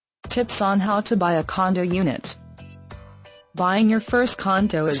tips on how to buy a condo unit. Buying your first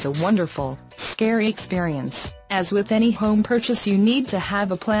condo is a wonderful, scary experience. As with any home purchase, you need to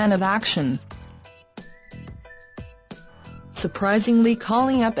have a plan of action. Surprisingly,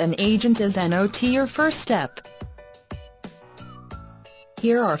 calling up an agent is not your first step.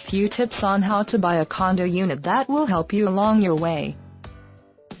 Here are a few tips on how to buy a condo unit that will help you along your way.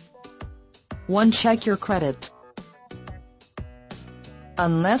 1. Check your credit.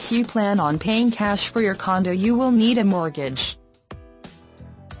 Unless you plan on paying cash for your condo, you will need a mortgage.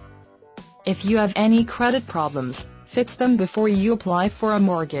 If you have any credit problems, fix them before you apply for a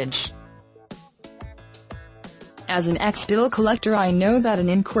mortgage. As an ex-bill collector, I know that an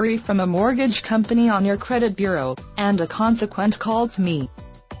inquiry from a mortgage company on your credit bureau, and a consequent call to me,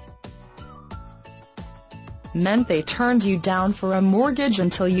 meant they turned you down for a mortgage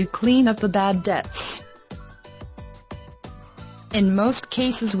until you clean up the bad debts. In most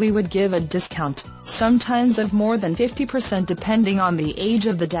cases we would give a discount, sometimes of more than 50% depending on the age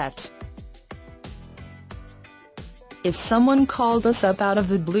of the debt. If someone called us up out of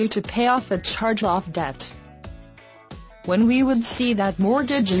the blue to pay off a charge-off debt, when we would see that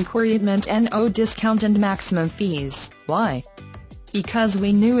mortgage inquiry, it meant no discount and maximum fees. Why? Because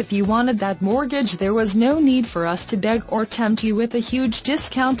we knew if you wanted that mortgage, there was no need for us to beg or tempt you with a huge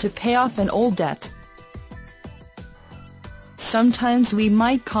discount to pay off an old debt. Sometimes we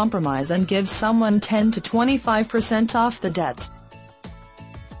might compromise and give someone 10 to 25% off the debt,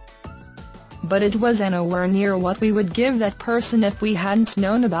 but it was nowhere near what we would give that person if we hadn't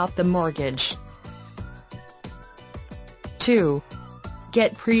known about the mortgage. 2.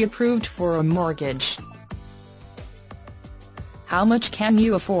 Get pre-approved for a mortgage. How much can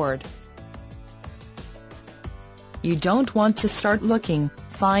you afford? You don't want to start looking,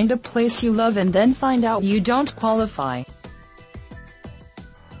 find a place you love and then find out you don't qualify.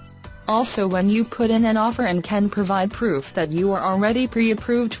 Also, when you put in an offer and can provide proof that you are already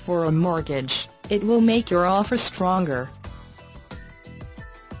pre-approved for a mortgage, it will make your offer stronger.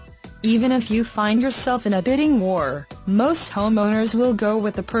 Even if you find yourself in a bidding war, most homeowners will go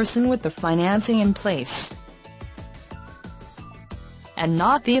with the person with the financing in place. And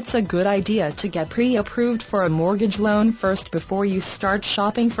it's a good idea to get pre-approved for a mortgage loan first before you start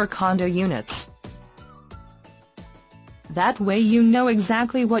shopping for condo units. That way you know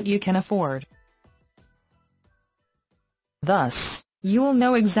exactly what you can afford. Thus, you will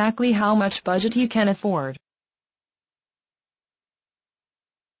know exactly how much budget you can afford.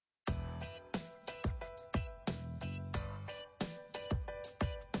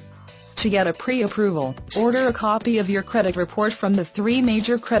 To get a pre-approval, order a copy of your credit report from the 3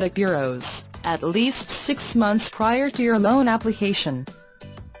 major credit bureaus, at least 6 months prior to your loan application.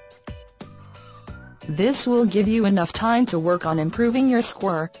 This will give you enough time to work on improving your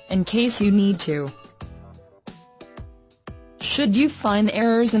score, in case you need to. Should you find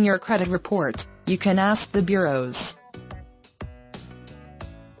errors in your credit report, you can ask the bureaus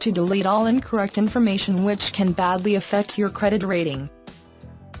to delete all incorrect information which can badly affect your credit rating.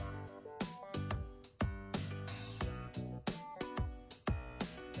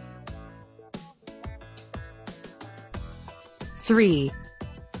 Three.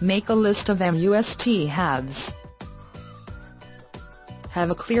 Make a list of must-haves.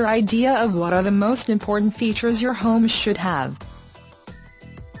 Have a clear idea of what are the most important features your home should have.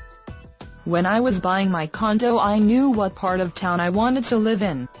 When I was buying my condo, I knew what part of town I wanted to live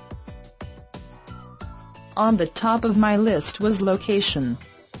in. On the top of my list was location.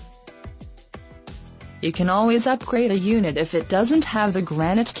 You can always upgrade a unit if it doesn't have the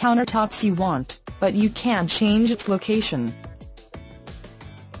granite countertops you want, but you can't change its location.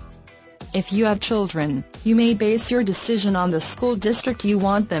 If you have children, you may base your decision on the school district you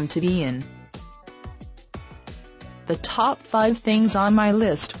want them to be in. The top 5 things on my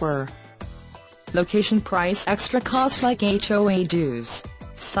list were: location, price, extra costs like HOA dues,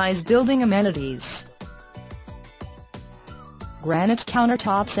 size, building amenities. Granite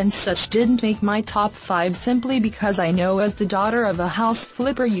countertops and such didn't make my top 5 simply because I know as the daughter of a house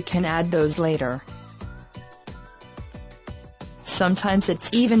flipper you can add those later. Sometimes it's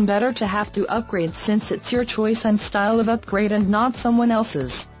even better to have to upgrade since it's your choice and style of upgrade and not someone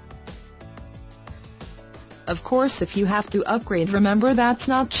else's. Of course, if you have to upgrade, remember that's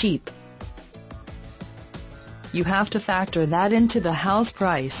not cheap. You have to factor that into the house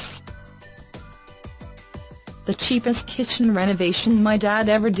price. The cheapest kitchen renovation my dad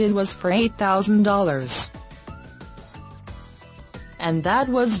ever did was for $8,000. And that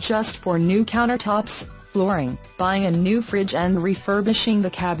was just for new countertops, flooring, buying a new fridge and refurbishing the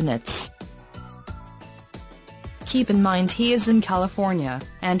cabinets. Keep in mind he is in California,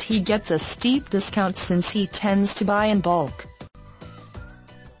 and he gets a steep discount since he tends to buy in bulk.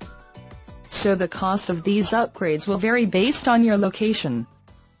 So the cost of these upgrades will vary based on your location.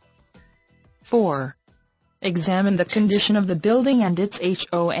 4. Examine the condition of the building and its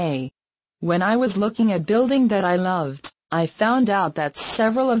HOA. When I was looking at a building that I loved, I found out that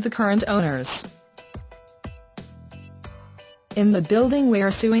several of the current owners in the building were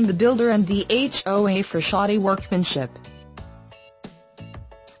suing the builder and the HOA for shoddy workmanship.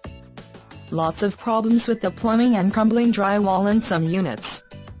 Lots of problems with the plumbing and crumbling drywall in some units.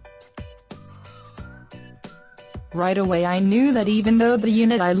 Right away I knew that even though the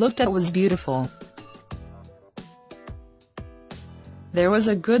unit I looked at was beautiful, there was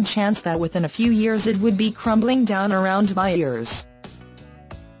a good chance that within a few years it would be crumbling down around my ears.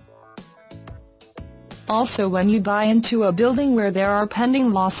 Also, when you buy into a building where there are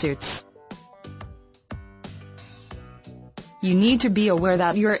pending lawsuits, you need to be aware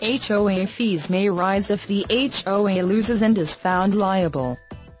that your HOA fees may rise if the HOA loses and is found liable.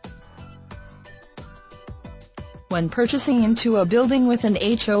 When purchasing into a building with an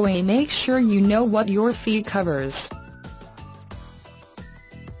HOA, make sure you know what your fee covers.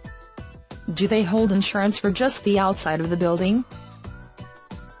 Do they hold insurance for just the outside of the building?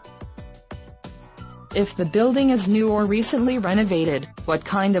 If the building is new or recently renovated, what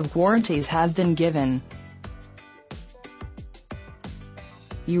kind of warranties have been given?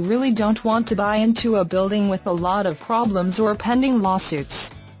 You really don't want to buy into a building with a lot of problems or pending lawsuits.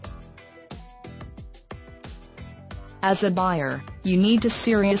 As a buyer, you need to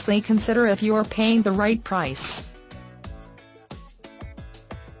seriously consider if you are paying the right price.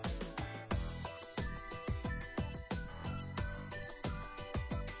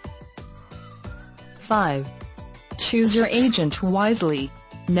 Five. Choose your agent wisely.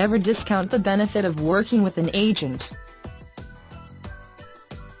 Never discount the benefit of working with an agent.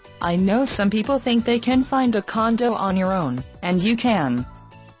 I know some people think they can find a condo on your own, and you can.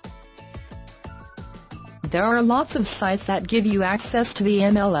 There are lots of sites that give you access to the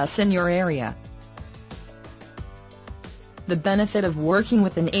MLS in your area. The benefit of working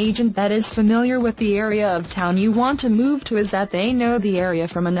with an agent that is familiar with the area of town you want to move to is that they know the area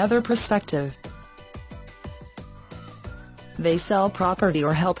from another perspective. They sell property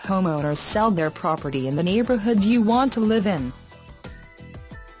or help homeowners sell their property in the neighborhood you want to live in.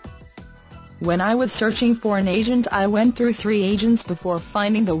 When I was searching for an agent, I went through 3 agents before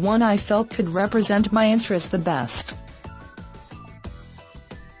finding the one I felt could represent my interests the best.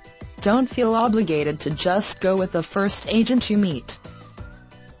 Don't feel obligated to just go with the first agent you meet.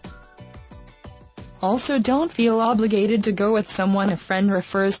 Also, don't feel obligated to go with someone a friend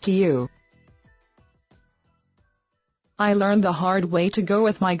refers to you. I learned the hard way to go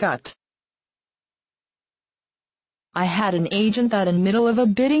with my gut. I had an agent that in middle of a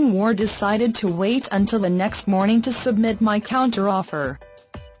bidding war decided to wait until the next morning to submit my counteroffer.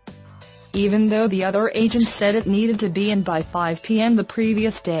 Even though the other agent said it needed to be in by 5 p.m. the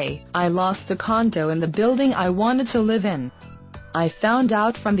previous day, I lost the condo in the building I wanted to live in. I found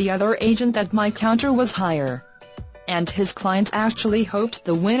out from the other agent that my counter was higher, and his client actually hoped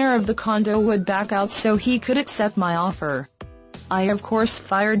the winner of the condo would back out so he could accept my offer. I of course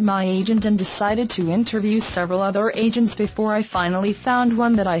fired my agent and decided to interview several other agents before I finally found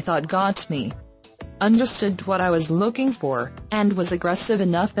one that I thought got me, understood what I was looking for, and was aggressive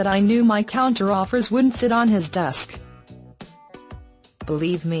enough that I knew my counteroffers wouldn't sit on his desk.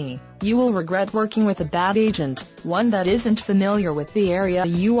 Believe me, you will regret working with a bad agent, one that isn't familiar with the area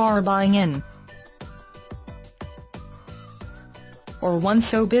you are buying in, or one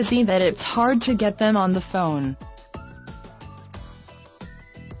so busy that it's hard to get them on the phone.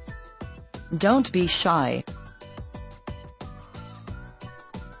 Don't be shy.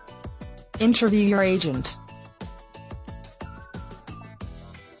 Interview your agent.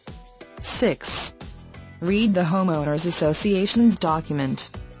 6. Read the Homeowners Association's document.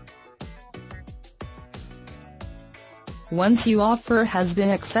 Once your offer has been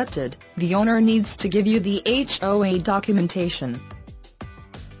accepted, the owner needs to give you the HOA documentation.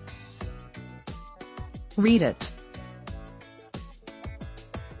 Read it.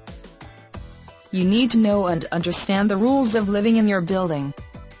 You need to know and understand the rules of living in your building.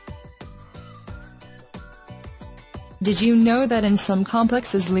 Did you know that in some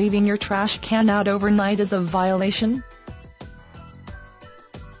complexes leaving your trash can out overnight is a violation?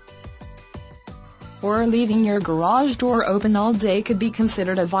 Or leaving your garage door open all day could be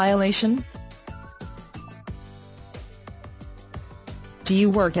considered a violation? Do you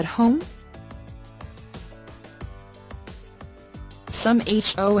work at home? Some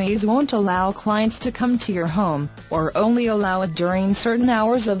HOAs won't allow clients to come to your home, or only allow it during certain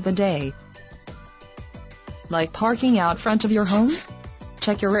hours of the day. Like parking out front of your home?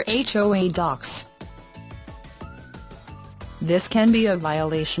 Check your HOA docs. This can be a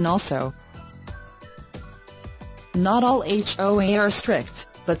violation also. Not all HOA are strict,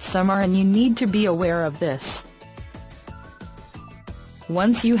 but some are, and you need to be aware of this.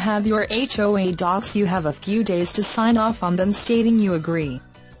 Once you have your HOA docs, you have a few days to sign off on them stating you agree.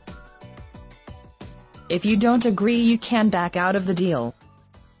 If you don't agree, you can back out of the deal.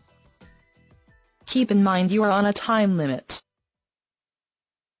 Keep in mind you are on a time limit.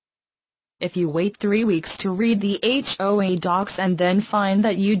 If you wait 3 weeks to read the HOA docs and then find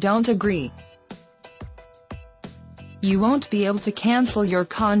that you don't agree, you won't be able to cancel your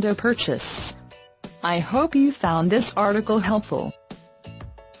condo purchase. I hope you found this article helpful.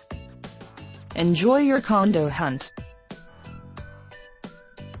 Enjoy your condo hunt.